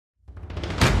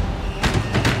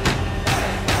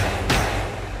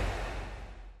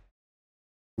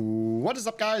What is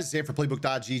up, guys? Zan for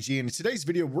Playbook.gg, and in today's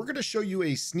video we're going to show you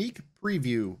a sneak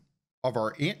preview of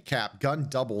our ant cap gun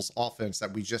doubles offense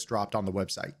that we just dropped on the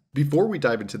website. Before we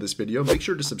dive into this video, make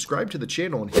sure to subscribe to the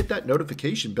channel and hit that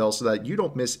notification bell so that you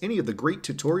don't miss any of the great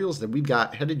tutorials that we've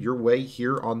got headed your way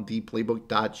here on the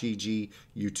Playbook.gg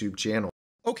YouTube channel.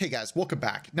 Okay guys, welcome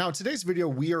back. Now in today's video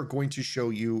we are going to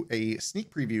show you a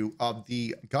sneak preview of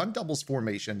the gun doubles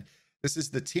formation. This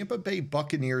is the Tampa Bay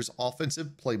Buccaneers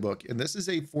offensive playbook, and this is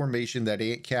a formation that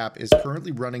Ant Cap is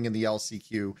currently running in the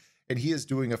LCQ, and he is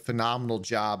doing a phenomenal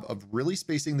job of really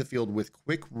spacing the field with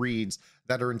quick reads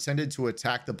that are intended to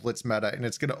attack the blitz meta, and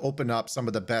it's going to open up some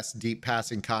of the best deep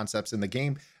passing concepts in the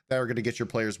game that are going to get your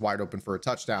players wide open for a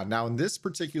touchdown. Now, in this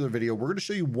particular video, we're going to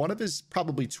show you one of his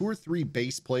probably 2 or 3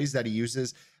 base plays that he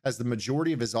uses as the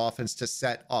majority of his offense to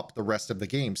set up the rest of the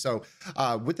game. So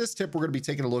with this tip, we're going to be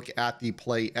taking a look at the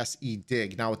play SE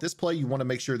Dig. Now, with this play, you want to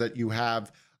make sure that you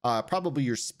have probably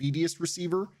your speediest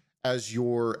receiver as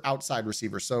your outside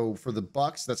receiver. So for the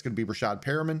Bucks, that's going to be Rashad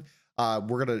Perriman.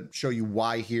 We're going to show you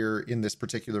why here in this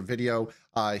particular video.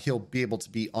 He'll be able to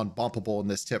be unbumpable in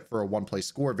this tip for a one-play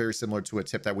score, very similar to a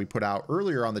tip that we put out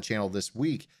earlier on the channel this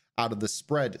week out of the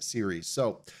spread series.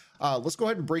 So let's go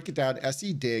ahead and break it down.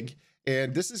 SE Dig.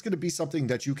 And this is going to be something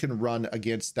that you can run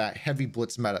against that heavy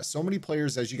blitz meta. So many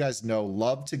players, as you guys know,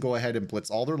 love to go ahead and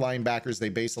blitz all their linebackers. They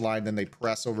base a line, then they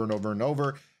press over and over and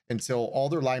over until all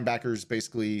their linebackers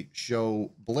basically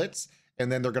show blitz.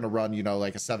 And then they're going to run, you know,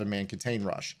 like a 7-man contain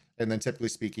rush. And then typically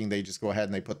speaking, they just go ahead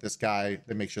and they put this guy,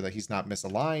 they make sure that he's not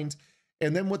misaligned.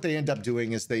 And then what they end up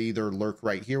doing is they either lurk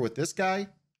right here with this guy,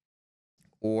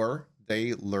 or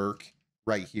they lurk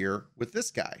right here with this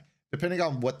guy, depending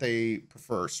on what they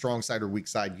prefer, strong side or weak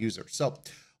side user. So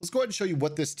let's go ahead and show you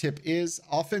what this tip is.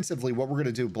 Offensively, what we're going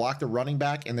to do, block the running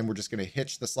back, and then we're just going to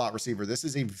hitch the slot receiver. This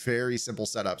is a very simple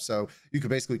setup. So you can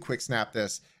basically quick snap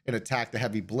this and attack the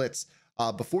heavy blitz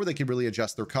before they can really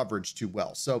adjust their coverage too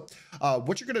well. So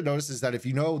what you're going to notice is that if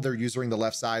you know they're using the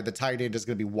left side, the tight end is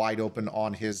going to be wide open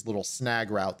on his little snag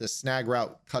route. This snag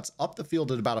route cuts up the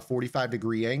field at about a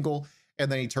 45-degree angle,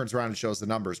 and then he turns around and shows the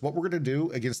numbers. What we're going to do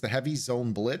against the heavy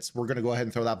zone blitz, we're going to go ahead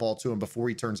and throw that ball to him before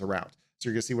he turns around. So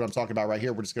you're going to see what I'm talking about right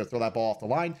here. We're just going to throw that ball off the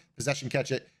line, possession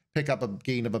catch it, pick up a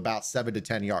gain of about 7 to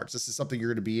 10 yards. This is something you're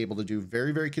going to be able to do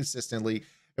very, very consistently.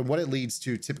 And what it leads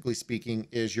to, typically speaking,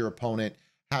 is your opponent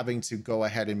having to go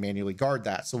ahead and manually guard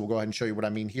that. So we'll go ahead and show you what I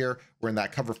mean here. We're in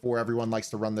that cover 4. Everyone likes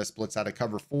to run this blitz out of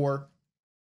cover 4.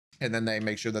 And then they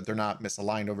make sure that they're not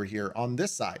misaligned over here on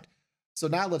this side. So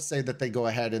now let's say that they go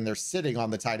ahead and they're sitting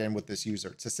on the tight end with this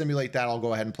user. To simulate that, I'll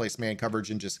go ahead and place man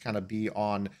coverage and just kind of be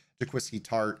on Jaquiski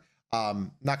Tart.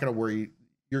 Not going to worry.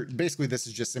 Basically, this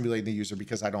is just simulating the user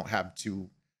because I don't have 2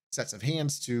 sets of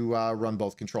hands to run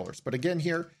both controllers. But again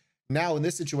here, now in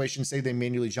this situation, say they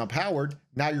manually jump Howard.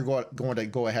 Now you're going to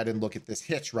go ahead and look at this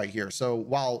hitch right here. So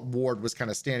while Ward was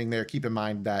kind of standing there, keep in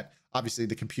mind that obviously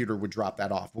the computer would drop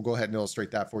that off. We'll go ahead and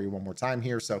illustrate that for you one more time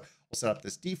here. So we'll set up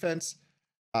this defense.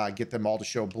 Get them all to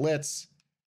show blitz,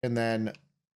 and then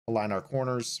align our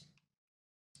corners.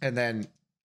 And then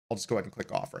I'll just go ahead and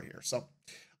click off right here. So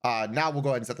now we'll go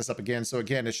ahead and set this up again. So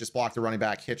again, it's just block the running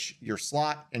back, hitch your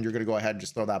slot, and you're going to go ahead and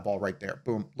just throw that ball right there.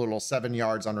 Boom, little 7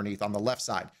 yards underneath on the left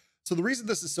side. So the reason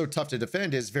this is so tough to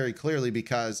defend is very clearly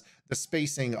because the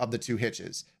spacing of the 2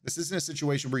 hitches. This isn't a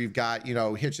situation where you've got, you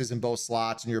know, hitches in both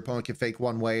slots and your opponent can fake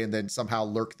one way and then somehow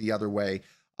lurk the other way.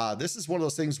 This is one of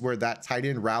those things where that tight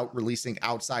end route releasing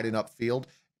outside and upfield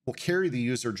will carry the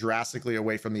user drastically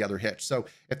away from the other hitch. So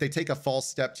if they take a false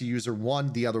step to user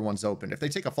 1, the other one's open. If they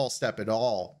take a false step at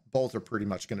all, both are pretty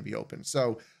much going to be open.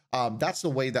 So that's the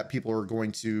way that people are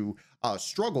going to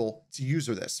struggle to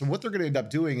user this. So what they're going to end up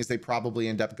doing is they probably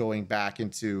end up going back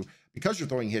into, because you're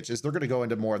throwing hitches, they're going to go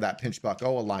into more of that pinch buck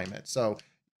O alignment. So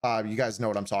you guys know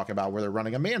what I'm talking about, where they're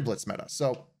running a man blitz meta.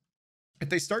 So if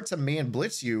they start to man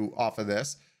blitz you off of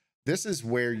this, this is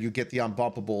where you get the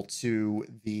unbumpable to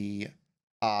the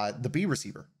B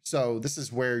receiver. So this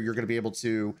is where you're going to be able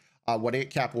to, what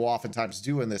 8-cap will oftentimes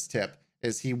do in this tip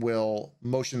is he will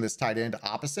motion this tight end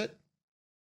opposite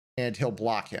and he'll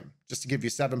block him just to give you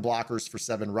 7 blockers for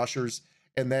 7 rushers.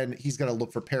 And then he's going to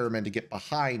look for Perriman to get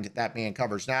behind that man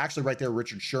coverage. Now, actually right there,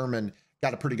 Richard Sherman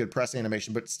got a pretty good press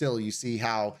animation, but still you see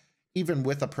how even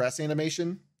with a press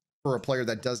animation, for a player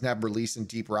that doesn't have release and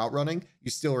deep route running, you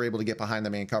still are able to get behind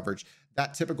the man coverage.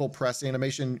 That typical press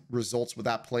animation results with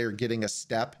that player getting a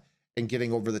step and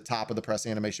getting over the top of the press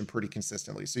animation pretty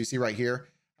consistently. So you see right here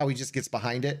how he just gets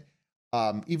behind it.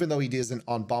 Even though he isn't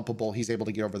unbumpable, he's able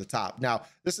to get over the top. Now,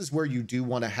 this is where you do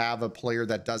want to have a player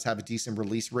that does have a decent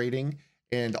release rating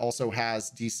and also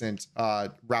has decent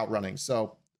route running.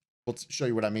 So We'll show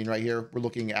you what I mean right here. We're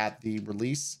looking at the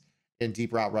release and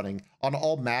deep route running. On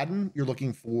all Madden, you're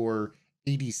looking for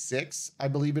 86, I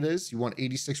believe it is. You want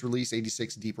 86 release,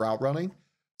 86 deep route running.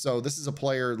 So this is a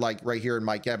player like right here in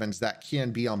Mike Evans that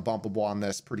can be unbumpable on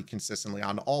this pretty consistently.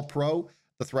 On all pro,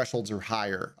 the thresholds are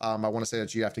higher. I want to say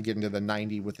that you have to get into the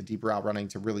 90 with the deep route running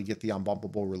to really get the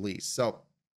unbumpable release. So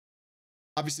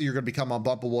obviously you're going to become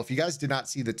unbumpable. If you guys did not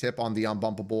see the tip on the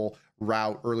unbumpable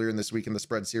route earlier in this week in the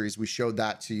spread series, we showed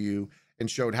that to you and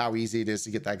showed how easy it is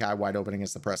to get that guy wide open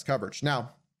against the press coverage.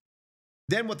 Now,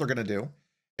 then what they're going to do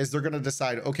is they're going to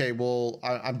decide, okay, well,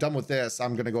 I'm done with this.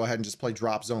 I'm going to go ahead and just play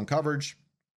drop zone coverage.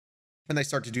 And they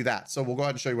start to do that. So we'll go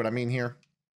ahead and show you what I mean here.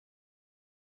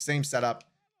 Same setup.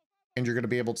 And you're going to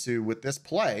be able to, with this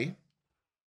play,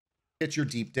 hit your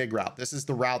deep dig route. This is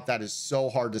the route that is so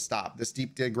hard to stop. This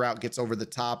deep dig route gets over the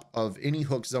top of any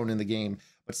hook zone in the game,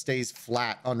 but stays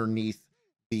flat underneath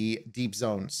the deep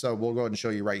zone. So we'll go ahead and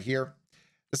show you right here.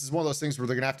 This is one of those things where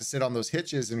they're going to have to sit on those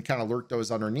hitches and kind of lurk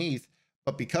those underneath.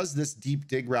 But because this deep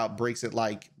dig route breaks it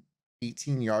like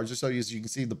 18 yards or so, as you can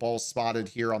see, the ball's spotted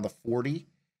here on the 40,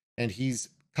 and he's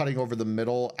cutting over the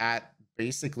middle at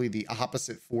basically the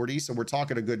opposite 40. So we're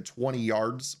talking a good 20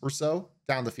 yards or so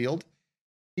down the field.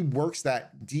 He works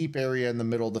that deep area in the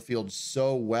middle of the field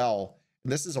so well.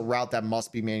 And this is a route that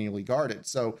must be manually guarded.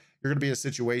 So you're going to be in a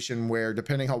situation where,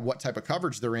 depending on what type of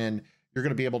coverage they're in, you're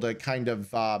going to be able to kind of,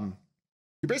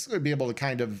 you're basically be able to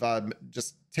kind of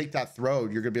just take that throw.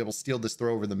 You're going to be able to steal this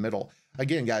throw over the middle.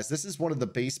 Again, guys, this is one of the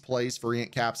base plays for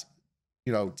Ant Cap's,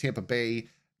 Tampa Bay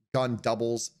gun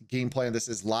doubles game plan. This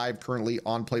is live currently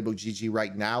on Playbook GG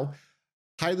right now.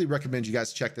 Highly recommend you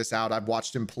guys check this out. I've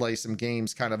watched him play some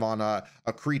games kind of on a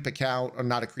creep account, or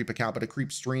not a creep account, but a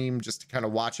creep stream, just to kind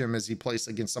of watch him as he plays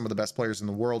against some of the best players in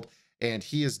the world. And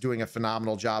he is doing a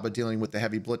phenomenal job of dealing with the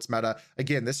heavy blitz meta.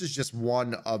 Again, this is just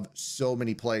one of so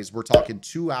many plays. We're talking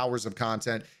 2 hours of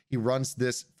content. He runs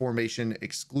this formation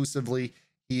exclusively.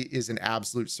 He is an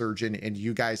absolute surgeon, and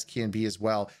you guys can be as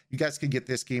well. You guys can get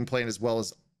this game plan as well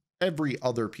as every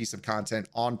other piece of content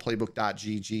on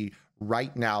playbook.gg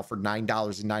right now for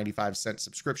 $9.95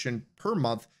 subscription per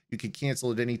month. You can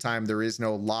cancel at any time. There is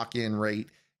no lock-in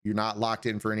rate. You're not locked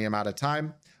in for any amount of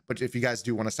time. But if you guys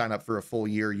do want to sign up for a full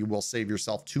year, you will save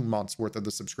yourself 2 months worth of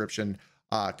the subscription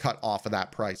cut off of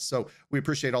that price. So we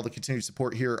appreciate all the continued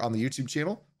support here on the YouTube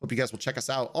channel. Hope you guys will check us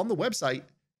out on the website.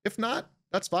 If not,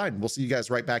 that's fine. We'll see you guys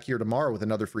right back here tomorrow with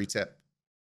another free tip.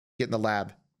 Get in the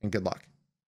lab and good luck.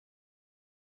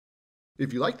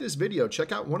 If you like this video,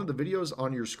 check out one of the videos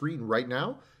on your screen right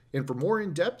now. And for more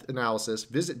in-depth analysis,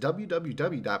 visit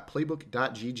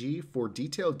www.playbook.gg for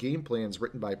detailed game plans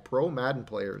written by pro Madden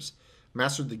players.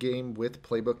 Master the game with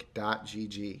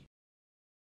playbook.gg.